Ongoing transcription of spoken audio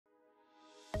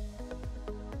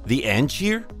The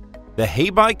Ancheer? The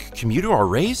Haybike Commuter or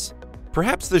Race?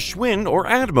 Perhaps the Schwinn or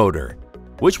Ad motor?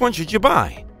 Which one should you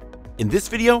buy? In this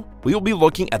video, we will be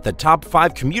looking at the top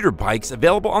 5 commuter bikes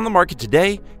available on the market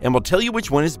today, and we'll tell you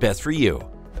which one is best for you.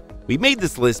 We made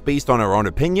this list based on our own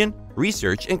opinion,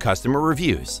 research, and customer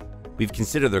reviews. We've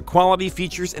considered their quality,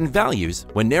 features, and values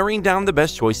when narrowing down the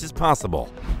best choices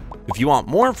possible. If you want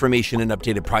more information and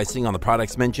updated pricing on the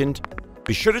products mentioned,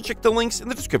 be sure to check the links in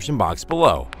the description box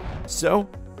below. So,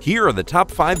 here are the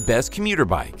top 5 best commuter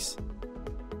bikes.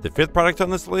 The 5th product on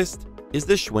this list is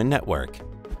the Schwinn Network.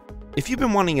 If you've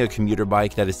been wanting a commuter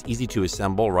bike that is easy to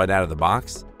assemble right out of the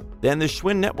box, then the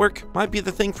Schwinn Network might be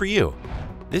the thing for you.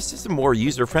 This is a more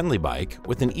user-friendly bike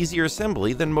with an easier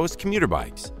assembly than most commuter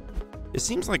bikes. It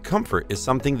seems like comfort is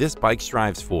something this bike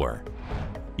strives for.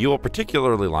 You will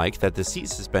particularly like that the seat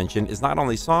suspension is not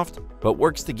only soft, but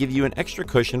works to give you an extra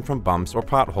cushion from bumps or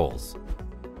potholes.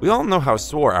 We all know how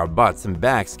sore our butts and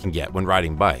backs can get when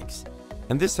riding bikes,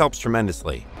 and this helps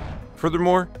tremendously.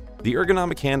 Furthermore, the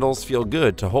ergonomic handles feel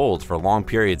good to hold for long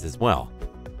periods as well.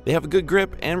 They have a good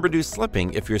grip and reduce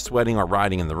slipping if you're sweating or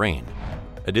riding in the rain.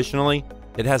 Additionally,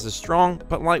 it has a strong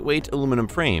but lightweight aluminum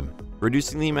frame,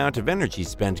 reducing the amount of energy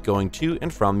spent going to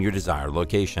and from your desired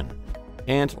location.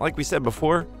 And like we said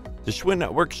before, the Schwinn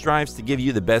Network strives to give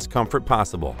you the best comfort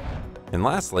possible. And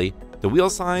lastly, the wheel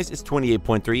size is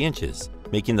 28.3 inches,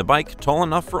 making the bike tall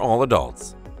enough for all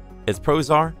adults. Its pros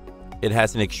are: it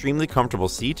has an extremely comfortable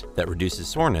seat that reduces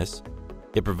soreness,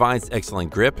 it provides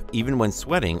excellent grip even when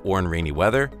sweating or in rainy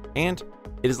weather, and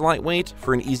it is lightweight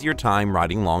for an easier time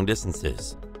riding long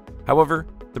distances. However,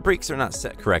 the brakes are not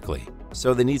set correctly,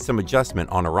 so they need some adjustment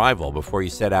on arrival before you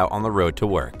set out on the road to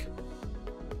work.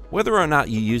 Whether or not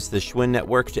you use the Schwinn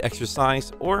Network to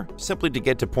exercise or simply to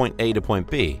get to point A to point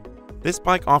B, this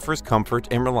bike offers comfort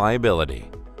and reliability.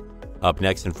 Up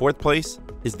next in 4th place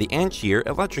is the Ancheer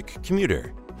Electric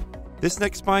Commuter. This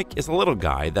next bike is a little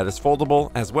guy that is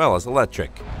foldable as well as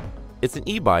electric. It's an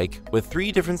e-bike with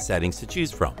 3 different settings to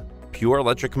choose from: pure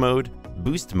electric mode,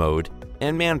 boost mode,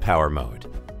 and manpower mode.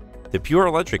 The pure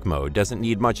electric mode doesn't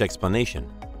need much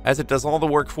explanation, as it does all the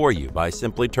work for you by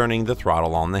simply turning the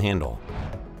throttle on the handle.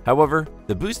 However,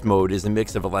 the boost mode is a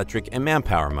mix of electric and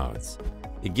manpower modes.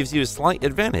 It gives you a slight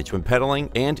advantage when pedaling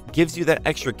and gives you that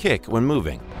extra kick when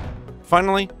moving.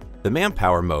 Finally, the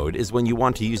manpower mode is when you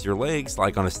want to use your legs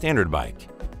like on a standard bike.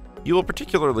 You will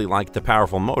particularly like the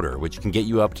powerful motor, which can get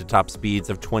you up to top speeds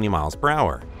of 20 miles per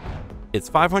hour. Its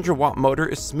 500-watt motor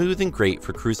is smooth and great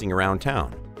for cruising around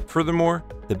town. Furthermore,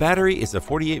 the battery is a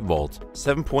 48-volt,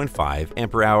 7.5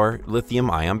 ampere-hour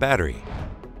lithium-ion battery.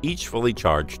 Each fully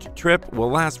charged trip will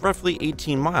last roughly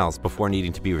 18 miles before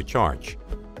needing to be recharged.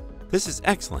 This is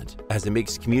excellent, as it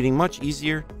makes commuting much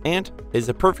easier and is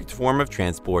a perfect form of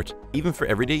transport even for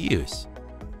everyday use.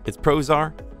 Its pros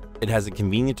are: it has a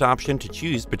convenient option to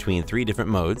choose between 3 different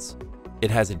modes, it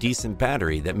has a decent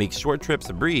battery that makes short trips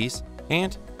a breeze,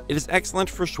 and it is excellent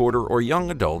for shorter or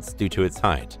young adults due to its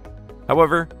height.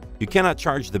 However, you cannot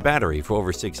charge the battery for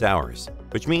over 6 hours,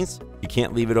 which means you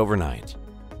can't leave it overnight.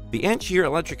 The Ancheer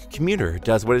Electric Commuter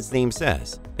does what its name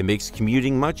says. It makes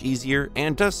commuting much easier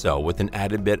and does so with an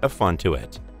added bit of fun to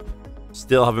it.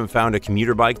 Still haven't found a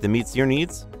commuter bike that meets your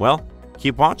needs? Well,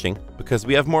 keep watching because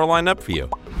we have more lined up for you.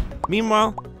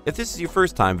 Meanwhile, if this is your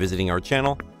first time visiting our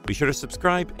channel, be sure to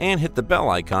subscribe and hit the bell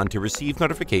icon to receive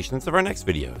notifications of our next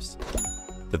videos.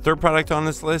 The 3rd product on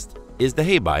this list is the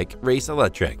Haybike Race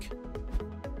Electric.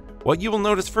 What you will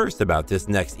notice first about this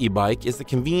next e-bike is the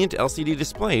convenient LCD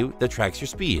display that tracks your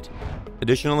speed.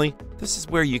 Additionally, this is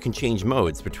where you can change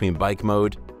modes between bike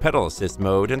mode, pedal assist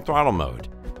mode, and throttle mode.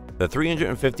 The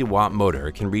 350-watt motor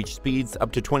can reach speeds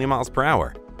up to 20 miles per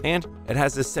hour, and it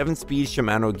has a 7-speed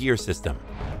Shimano gear system.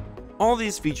 All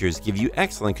these features give you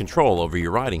excellent control over your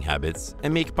riding habits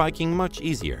and make biking much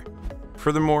easier.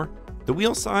 Furthermore, the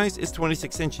wheel size is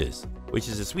 26 inches, which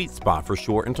is a sweet spot for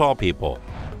short and tall people.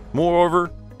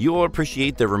 Moreover, you will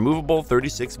appreciate the removable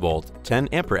 36-volt, 10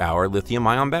 ampere-hour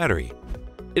lithium-ion battery.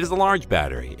 It is a large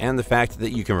battery, and the fact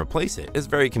that you can replace it is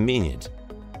very convenient,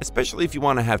 especially if you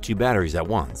want to have 2 batteries at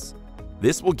once.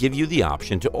 This will give you the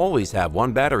option to always have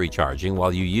one battery charging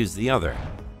while you use the other.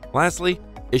 Lastly,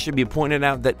 it should be pointed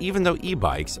out that even though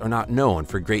e-bikes are not known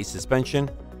for great suspension,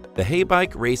 the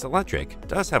Haybike Race Electric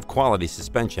does have quality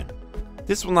suspension.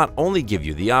 This will not only give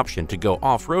you the option to go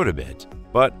off-road a bit,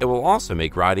 but it will also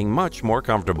make riding much more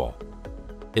comfortable.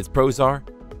 Its pros are: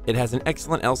 it has an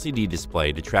excellent LCD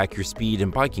display to track your speed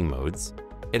and biking modes,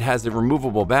 it has a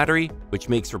removable battery, which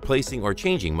makes replacing or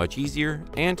changing much easier,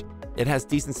 and it has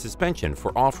decent suspension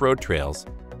for off-road trails,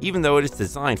 even though it is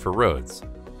designed for roads.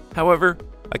 However,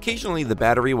 occasionally the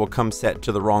battery will come set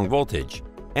to the wrong voltage,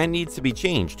 and needs to be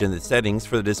changed in the settings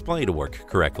for the display to work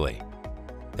correctly.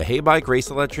 The Haybike Race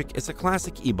Electric is a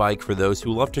classic e-bike for those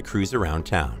who love to cruise around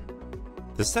town.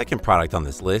 The second product on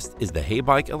this list is the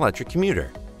Haybike Electric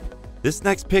Commuter. This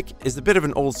next pick is a bit of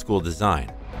an old school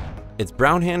design. It's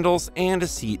brown handles and a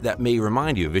seat that may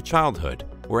remind you of your childhood,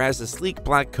 whereas the sleek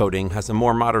black coating has a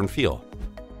more modern feel.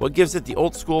 What gives it the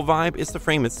old school vibe is the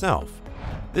frame itself.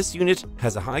 This unit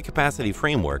has a high capacity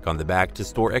framework on the back to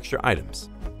store extra items.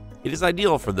 It is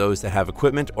ideal for those that have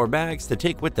equipment or bags to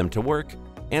take with them to work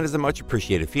and is a much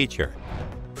appreciated feature.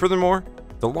 Furthermore,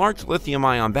 the large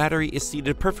lithium-ion battery is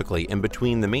seated perfectly in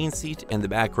between the main seat and the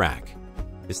back rack.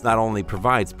 This not only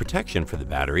provides protection for the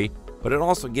battery, but it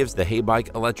also gives the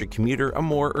Haybike Electric Commuter a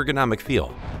more ergonomic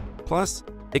feel. Plus,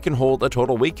 it can hold a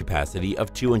total weight capacity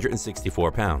of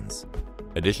 264 pounds.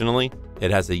 Additionally, it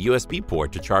has a USB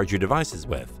port to charge your devices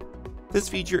with. This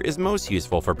feature is most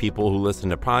useful for people who listen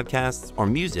to podcasts or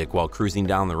music while cruising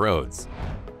down the roads.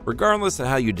 Regardless of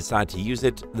how you decide to use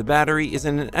it, the battery is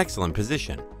in an excellent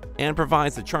position and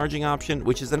provides a charging option,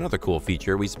 which is another cool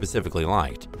feature we specifically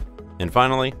liked. And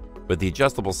finally, with the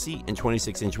adjustable seat and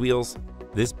 26-inch wheels,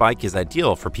 this bike is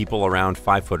ideal for people around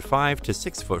 5'5" to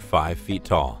 6'5" feet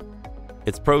tall.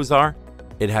 Its pros are,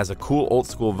 it has a cool old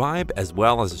school vibe as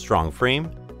well as a strong frame.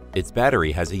 Its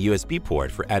battery has a USB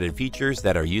port for added features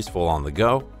that are useful on the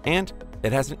go, and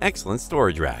it has an excellent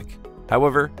storage rack.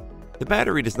 However, the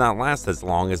battery does not last as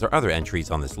long as our other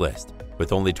entries on this list,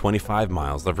 with only 25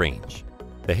 miles of range.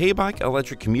 The Haybike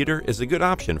Electric Commuter is a good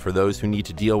option for those who need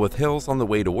to deal with hills on the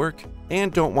way to work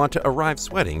and don't want to arrive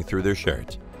sweating through their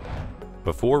shirt.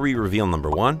 Before we reveal number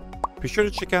 1, be sure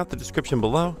to check out the description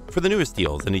below for the newest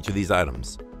deals in each of these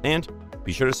items, and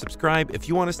be sure to subscribe if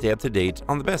you want to stay up to date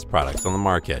on the best products on the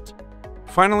market.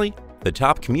 Finally, the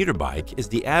top commuter bike is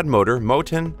the Admotor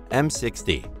Moten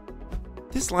M60.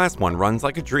 This last one runs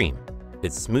like a dream.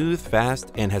 It's smooth,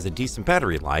 fast, and has a decent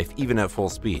battery life even at full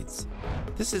speeds.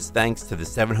 This is thanks to the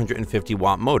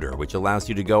 750-watt motor, which allows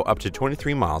you to go up to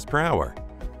 23 miles per hour.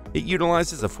 It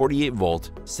utilizes a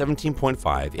 48-volt,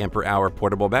 17.5 ampere-hour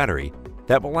portable battery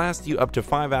that will last you up to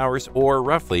 5 hours or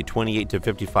roughly 28 to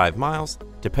 55 miles,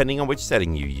 depending on which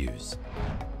setting you use.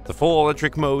 The full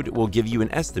electric mode will give you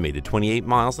an estimated 28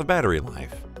 miles of battery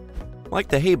life. Like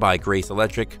the Haybike Race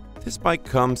Electric, this bike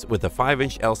comes with a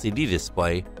 5-inch LCD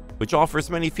display, which offers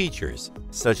many features,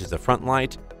 such as a front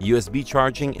light, USB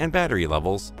charging, and battery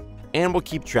levels, and will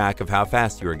keep track of how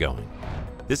fast you are going.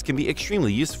 This can be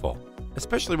extremely useful,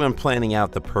 especially when planning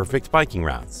out the perfect biking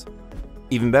routes.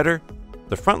 Even better,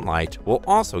 the front light will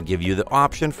also give you the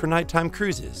option for nighttime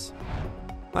cruises.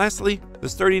 Lastly, the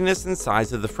sturdiness and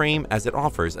size of the frame, as it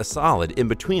offers a solid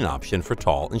in-between option for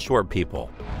tall and short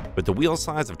people. With the wheel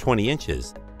size of 20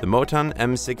 inches, the Moten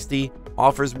M60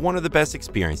 offers one of the best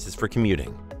experiences for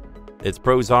commuting. Its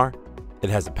pros are, it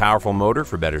has a powerful motor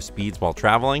for better speeds while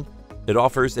traveling. It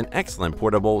offers an excellent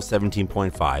portable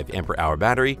 17.5 ampere-hour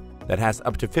battery that has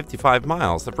up to 55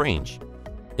 miles of range.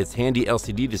 Its handy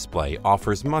LCD display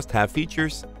offers must-have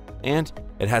features, and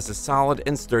it has a solid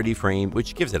and sturdy frame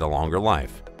which gives it a longer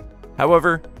life.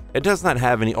 However, it does not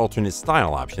have any alternate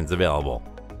style options available.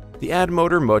 The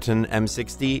Admotor Moten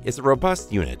M60 is a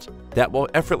robust unit that will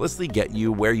effortlessly get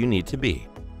you where you need to be.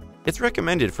 It's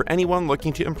recommended for anyone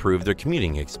looking to improve their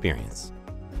commuting experience.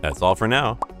 That's all for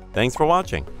now. Thanks for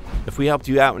watching. If we helped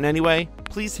you out in any way,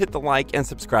 please hit the like and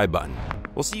subscribe button.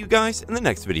 We'll see you guys in the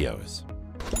next videos.